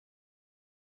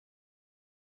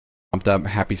Pumped up.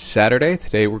 Happy Saturday.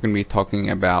 Today we're going to be talking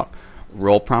about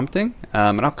role prompting,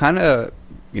 and I'll kind of,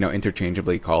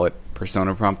 interchangeably call it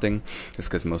persona prompting, just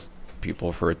because most people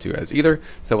refer to it as either.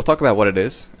 So we'll talk about what it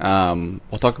is.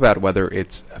 We'll talk about whether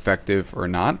it's effective or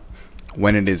not,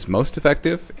 when it is most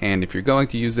effective, and if you're going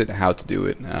to use it, how to do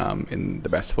it in the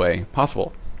best way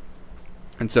possible.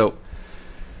 And so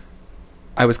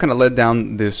I was kind of led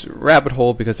down this rabbit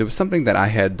hole because it was something that I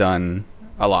had done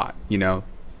a lot,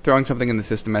 throwing something in the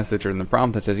system message or in the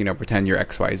prompt that says, pretend you're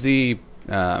XYZ,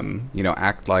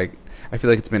 act like. I feel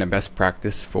like it's been a best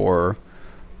practice for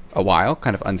a while,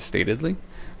 kind of unstatedly.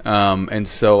 And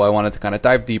so I wanted to kind of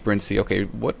dive deeper and see, okay,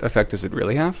 what effect does it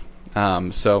really have?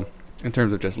 So in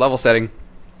terms of just level setting,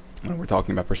 when we're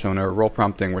talking about persona or role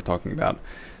prompting, we're talking about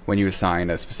when you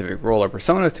assign a specific role or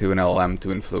persona to an LLM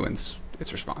to influence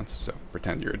its response. So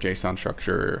pretend you're a JSON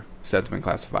structure, sentiment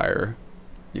classifier,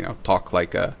 talk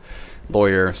like a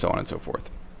lawyer, so on and so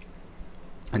forth.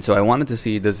 And so I wanted to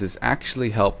see, does this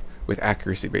actually help with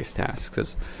accuracy-based tasks?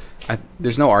 Because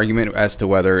there's no argument as to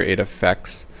whether it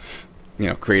affects,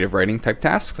 creative writing type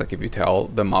tasks. Like if you tell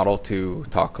the model to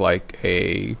talk like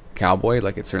a cowboy,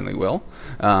 like it certainly will.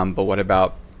 But what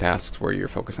about tasks where you're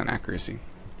focused on accuracy?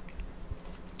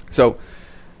 So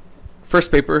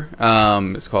first paper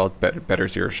is called Better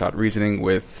Zero-Shot Reasoning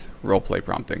with Role-Play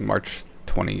Prompting, March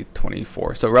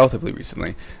 2024, so relatively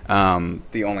recently.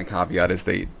 The only caveat is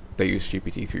they use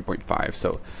GPT 3.5,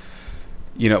 so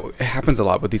it happens a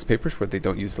lot with these papers where they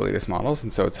don't use the latest models,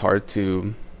 and so it's hard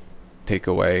to take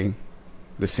away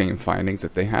the same findings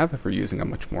that they have if we're using a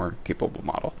much more capable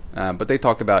model. But they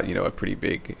talk about a pretty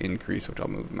big increase, which I'll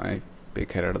move my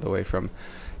big head out of the way from,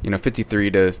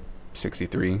 53 to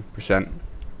 63%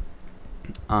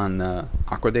 on the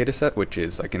Aqua dataset, which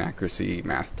is like an accuracy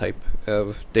math type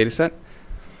of dataset.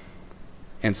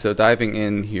 And so diving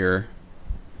in here,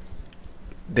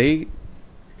 they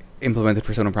implemented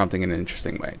persona prompting in an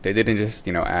interesting way. They didn't just,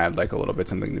 add like a little bit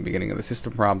something in the beginning of the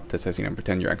system prompt that says,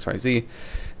 pretend you're XYZ.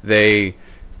 They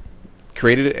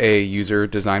created a user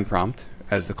design prompt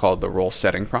as called the role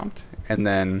setting prompt. And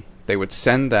then they would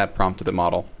send that prompt to the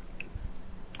model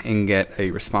and get a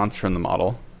response from the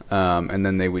model. And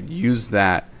then they would use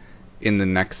that in the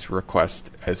next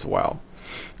request as well.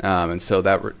 And so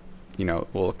that, we'll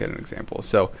look at an example.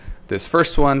 So this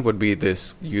first one would be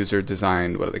this user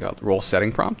designed, what do they call it, role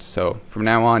setting prompt. So from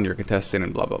now on, you're contestant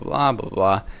and blah, blah, blah, blah,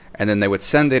 blah. And then they would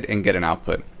send it and get an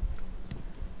output.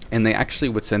 And they actually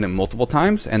would send it multiple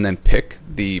times and then pick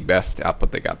the best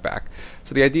output they got back.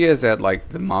 So the idea is that like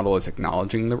the model is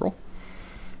acknowledging the role.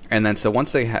 And then so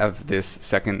once they have this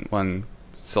second one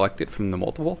selected from the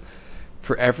multiple,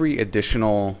 for every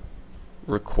additional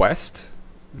request,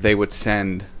 they would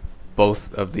send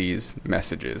both of these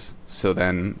messages. So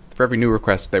then for every new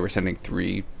request, they were sending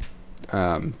three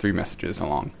messages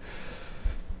along.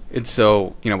 And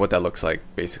so, what that looks like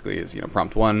basically is,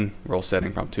 prompt 1, role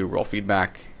setting, prompt 2, role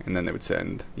feedback, and then they would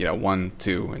send, 1,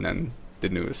 2, and then the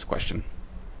newest question.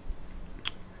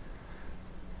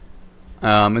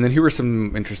 And then here were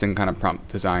some interesting kind of prompt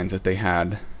designs that they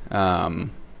had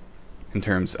in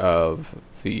terms of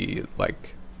the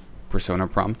persona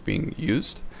prompt being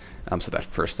used. So that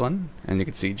first one, and you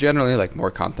can see generally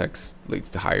more context leads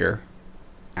to higher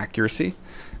accuracy,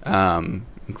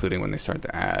 including when they start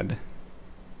to add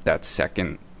that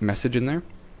second message in there.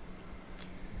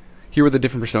 Here were the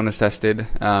different personas tested.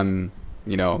 I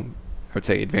would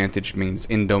say advantage means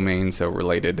in domain, so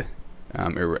related,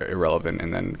 irrelevant,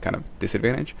 and then kind of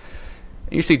disadvantage.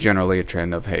 And you see generally a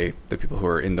trend of, hey, the people who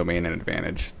are in domain and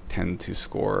advantage tend to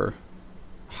score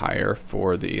higher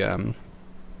for the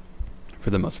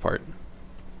most part.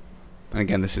 And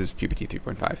again, this is GPT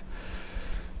 3.5.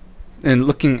 And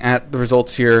looking at the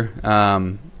results here,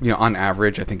 on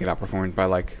average, I think it outperformed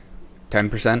by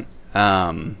 10%.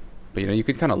 But you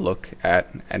could kind of look at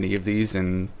any of these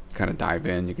and kind of dive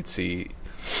in. You could see,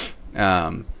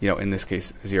 in this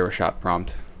case, zero-shot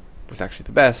prompt was actually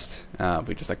the best. If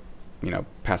we just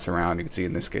pass around, you can see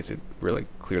in this case it really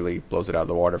clearly blows it out of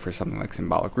the water for something like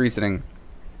symbolic reasoning.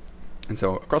 And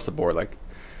so across the board,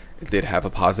 it did have a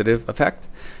positive effect,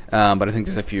 but I think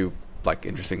there's a few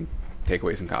interesting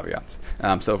takeaways and caveats.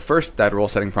 So first, that role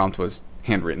setting prompt was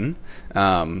handwritten,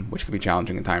 which can be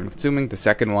challenging and time consuming. The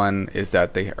second one is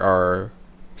that they are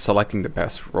selecting the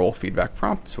best role feedback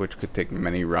prompts, which could take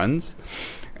many runs.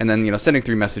 And then sending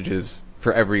 3 messages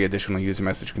for every additional user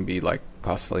message can be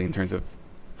costly in terms of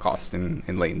cost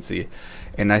and latency.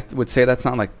 And I would say that's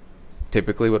not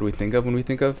typically what we think of when we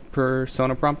think of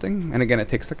persona prompting. And again, it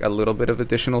takes a little bit of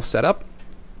additional setup.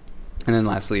 And then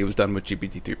lastly, it was done with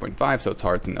GPT 3.5, so it's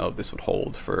hard to know if this would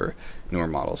hold for newer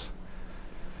models.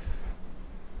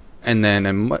 And then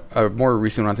a more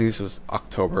recent one, I think this was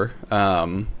October,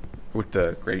 with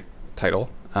the great title,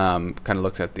 kind of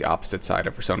looks at the opposite side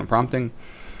of persona prompting.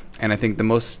 And I think the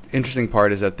most interesting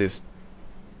part is that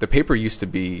the paper used to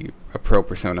be a pro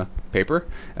persona paper.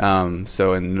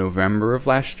 So in November of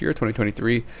last year,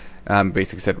 2023,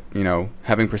 basically said,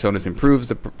 having personas improves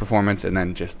the performance, and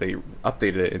then just they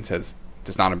updated it and says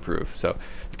does not improve. So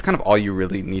it's kind of all you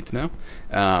really need to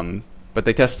know. But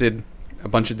they tested a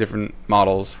bunch of different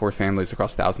models for families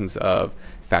across thousands of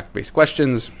fact-based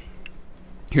questions.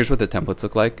 Here's what the templates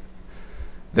look like.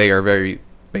 They are very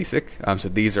basic. So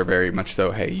these are very much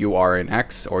so, hey, you are an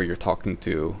X, or you're talking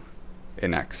to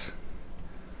an X.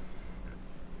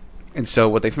 And so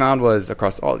what they found was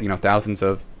across all, thousands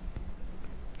of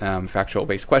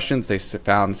factual-based questions, they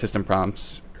found system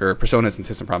prompts, or personas and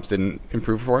system prompts didn't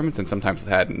improve performance, and sometimes it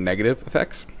had negative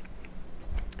effects.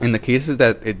 In the cases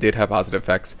that it did have positive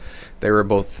effects,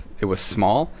 it was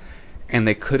small, and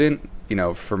they couldn't,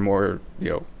 for more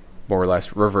or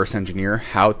less reverse engineer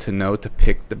how to know to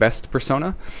pick the best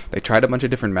persona. They tried a bunch of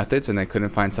different methods and they couldn't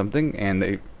find something, and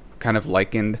they kind of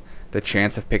likened the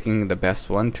chance of picking the best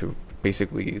one to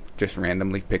basically just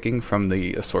randomly picking from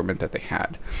the assortment that they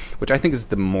had, which I think is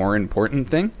the more important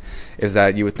thing. Is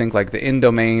that you would think like the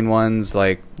in-domain ones,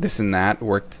 like this and that,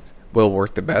 will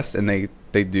work the best, and they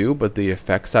do, but the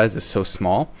effect size is so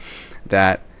small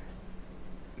that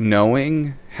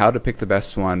knowing how to pick the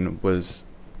best one was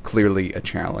clearly a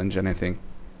challenge, and I think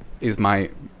is my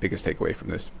biggest takeaway from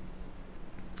this.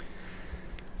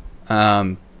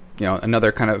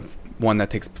 Another kind of one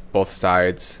that takes both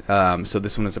sides. So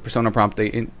this one is a persona prompt.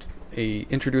 They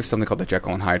introduced something called the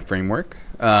Jekyll and Hyde framework,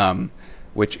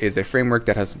 which is a framework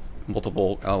that has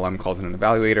multiple LLM calls in an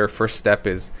evaluator. First step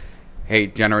is,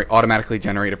 hey, automatically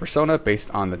generate a persona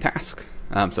based on the task.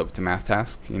 So if it's a math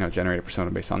task, generate a persona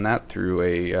based on that through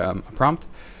a prompt.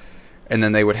 And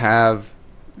then they would have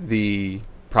the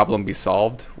problem be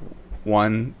solved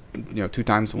 2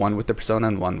 times, one with the persona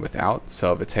and one without.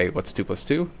 So if it's, hey, what's 2 plus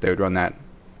 2? They would run that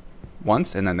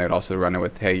once, and then they'd also run it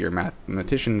with, hey, you're a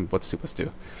mathematician, what's 2 plus 2?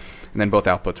 And then both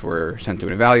outputs were sent to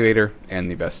an evaluator,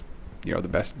 and the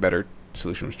better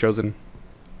solution was chosen.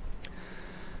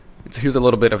 So here's a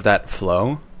little bit of that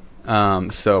flow.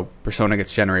 So persona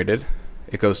gets generated,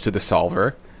 it goes to the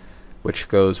solver, which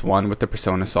goes one with the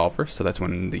persona solver, so that's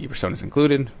when the persona is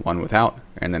included, one without,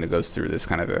 and then it goes through this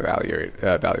kind of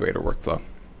evaluator workflow.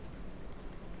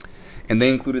 And they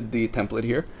included the template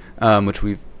here, which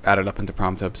we've added up into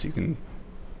Prompt Hub so you can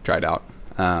try it out.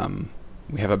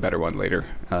 We have a better one later,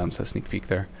 so sneak peek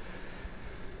there.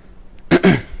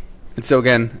 And so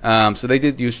again, so they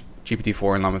did use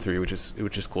GPT-4 and Llama 3, which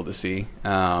is cool to see.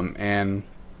 And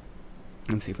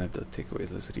let me see if I have the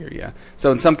takeaways listed here. Yeah.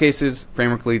 So in some cases,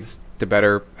 framework leads to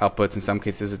better outputs. In some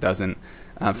cases, it doesn't.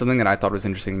 Something that I thought was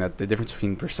interesting, that the difference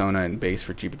between persona and base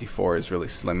for GPT-4 is really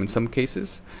slim in some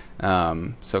cases.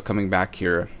 So coming back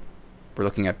here, we're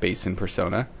looking at base and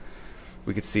persona.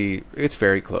 We could see it's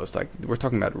very close. Like, we're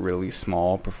talking about really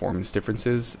small performance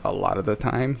differences a lot of the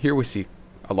time. Here we see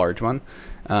a large one.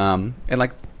 And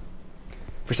like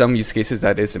for some use cases,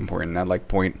 that is important. That like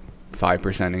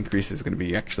 0.5% increase is going to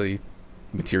be actually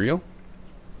material.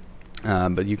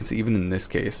 But you can see even in this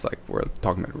case, like we're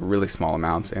talking about really small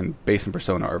amounts, and base and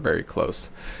persona are very close.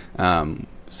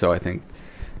 So I think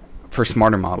for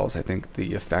smarter models, I think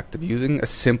the effect of using a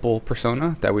simple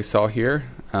persona that we saw here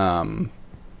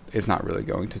is not really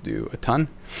going to do a ton.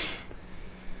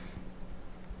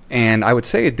 And I would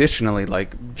say additionally,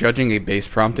 like judging a base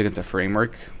prompt against a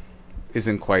framework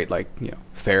isn't quite like,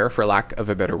 fair, for lack of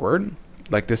a better word.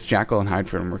 Like this Jekyll and Hyde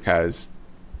framework has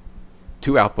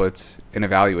 2 outputs, an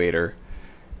evaluator,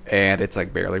 and it's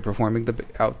like barely outperforming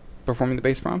the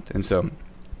base prompt. And so,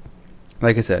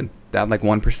 like I said, that like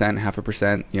 1%,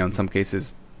 0.5%, in some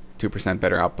cases 2%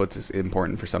 better outputs is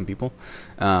important for some people.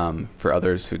 For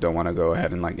others who don't want to go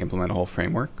ahead and like implement a whole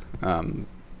framework,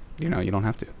 you don't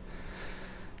have to.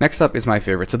 Next up is my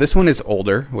favorite. So this one is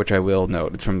older, which I will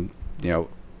note. It's from,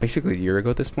 basically a year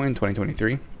ago at this point, in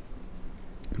 2023.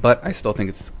 But I still think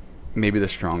it's maybe the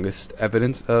strongest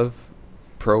evidence of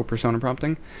pro persona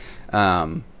prompting.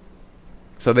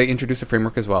 So they introduce a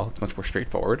framework as well. It's much more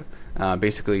straightforward.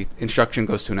 Basically, instruction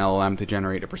goes to an LLM to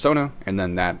generate a persona, and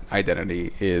then that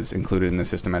identity is included in the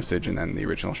system message, and then the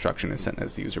original instruction is sent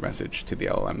as the user message to the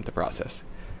LLM to process.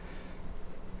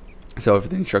 So if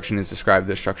the instruction is described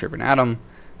the structure of an atom,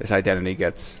 this identity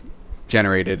gets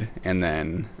generated, and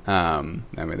then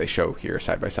they show here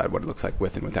side by side what it looks like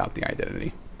with and without the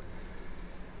identity.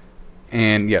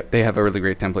 And yeah, they have a really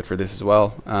great template for this as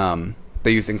well.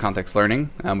 They use in-context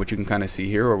learning, which you can kind of see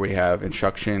here, where we have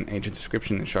instruction, agent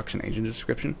description, instruction, agent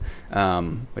description,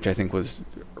 which I think was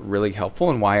really helpful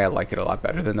and why I like it a lot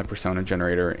better than the persona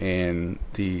generator in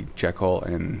the Jekyll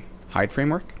and Hyde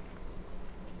framework.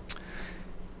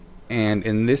 And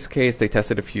in this case, they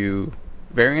tested a few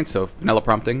variants. So vanilla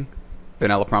prompting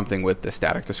with the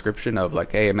static description of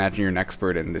like, hey, imagine you're an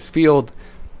expert in this field,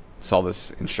 solve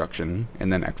this instruction,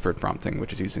 and then expert prompting,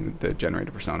 which is using the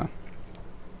generated persona.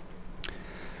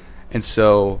 And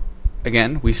so,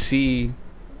 again, we see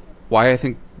why I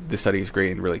think this study is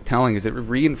great and really telling is it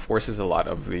reinforces a lot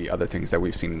of the other things that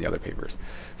we've seen in the other papers.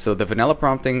 So the vanilla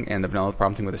prompting and the vanilla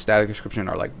prompting with a static description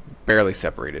are like barely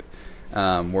separated,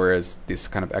 whereas this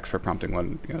kind of expert prompting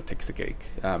one, takes the cake.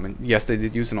 And yes, they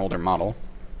did use an older model,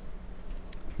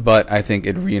 but I think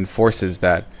it reinforces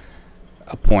that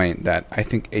a point that I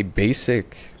think a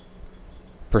basic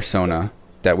persona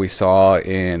that we saw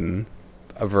in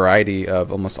a variety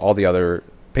of almost all the other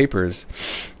papers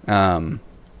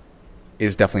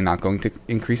is definitely not going to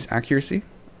increase accuracy,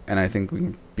 and I think we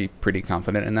can be pretty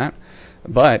confident in that.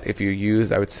 But if you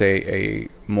use, I would say, a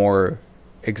more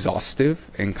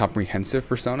exhaustive and comprehensive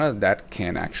persona, that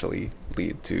can actually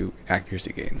lead to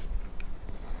accuracy gains.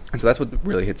 And so that's what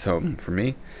really hits home for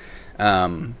me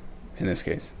in this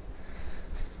case.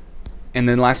 And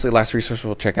then lastly, last resource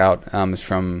we'll check out is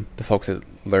from the folks at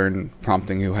Learn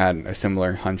Prompting, who had a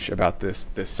similar hunch about this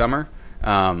summer,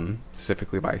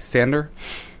 specifically by Sander.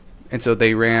 And so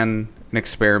they ran an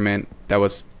experiment that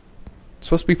was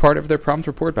supposed to be part of their prompt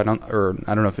report, but I don't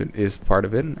know if it is part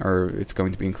of it or it's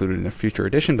going to be included in a future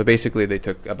edition. But basically, they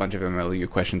took a bunch of MLU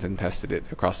questions and tested it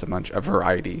across a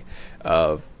variety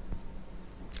of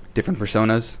different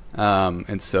personas.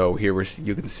 And so here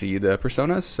you can see the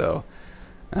personas. So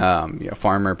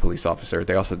farmer, police officer.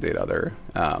 They also did other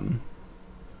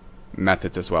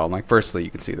methods as well. And like firstly, you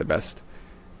can see the best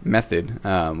method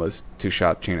was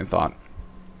two-shot chain of thought.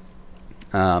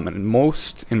 And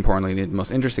most importantly, the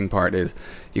most interesting part is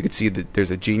you could see that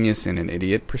there's a genius and an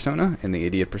idiot persona, and the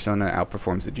idiot persona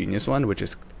outperforms the genius one, which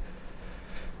is,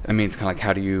 I mean, it's kind of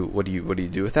like what do you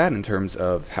do with that in terms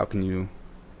of how can you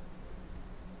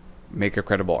make a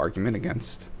credible argument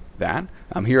against that?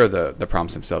 Here are the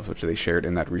prompts themselves, which they shared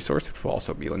in that resource, which will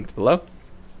also be linked below.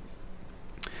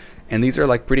 And these are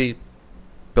like pretty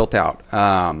built out.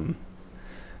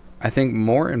 I think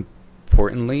more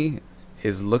importantly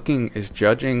is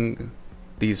judging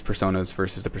these personas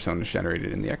versus the personas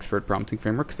generated in the expert prompting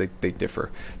framework, because they differ.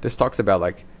 This talks about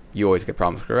like you always get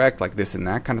problems correct, like this and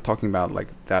that, kind of talking about like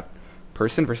that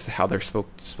person versus how they're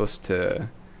supposed to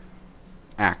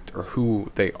act or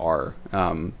who they are.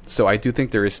 So I do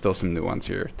think there is still some nuance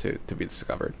here to be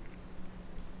discovered.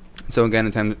 So again,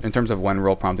 in terms of when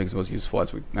role prompting is most useful,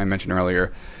 as I mentioned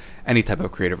earlier, any type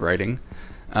of creative writing.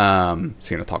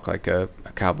 So talk like a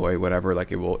cowboy, whatever,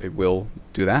 like it will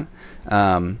do that.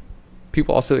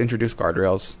 People also introduce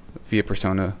guardrails via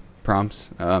persona prompts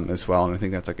as well, and I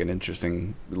think that's like an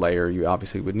interesting layer. You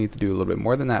obviously would need to do a little bit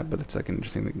more than that, but it's like an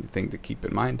interesting thing to keep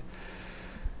in mind.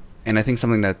 And I think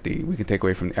something that we can take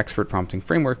away from the expert prompting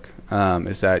framework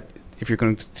is that if you're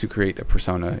going to create a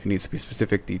persona, it needs to be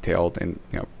specific, detailed, and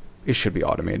it should be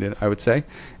automated, I would say.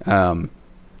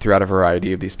 Throughout a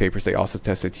variety of these papers, they also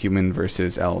tested human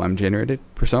versus LLM generated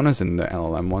personas, and the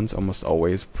LLM ones almost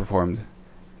always performed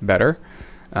better.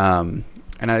 And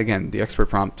again, the expert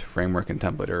prompt framework and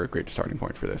template are a great starting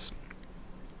point for this.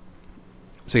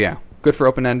 So yeah, good for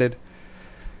open-ended.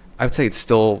 I would say it's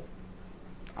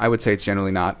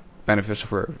generally not beneficial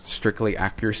for strictly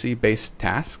accuracy-based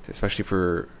tasks, especially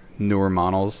for newer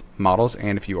models.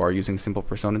 And if you are using simple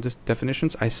persona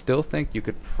definitions, I still think you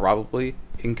could probably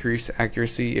increase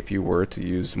accuracy if you were to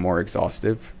use more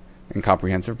exhaustive and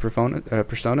comprehensive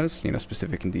personas,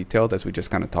 specific and detailed, as we just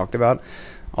kind of talked about,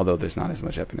 although there's not as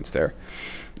much evidence there.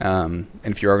 And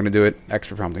if you are going to do it,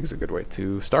 expert prompting is a good way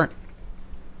to start.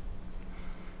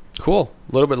 Cool.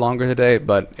 A little bit longer today,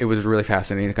 but it was really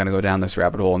fascinating to kind of go down this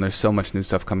rabbit hole, and there's so much new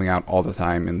stuff coming out all the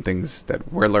time and things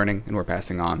that we're learning and we're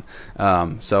passing on.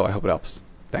 So I hope it helps.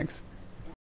 Thanks.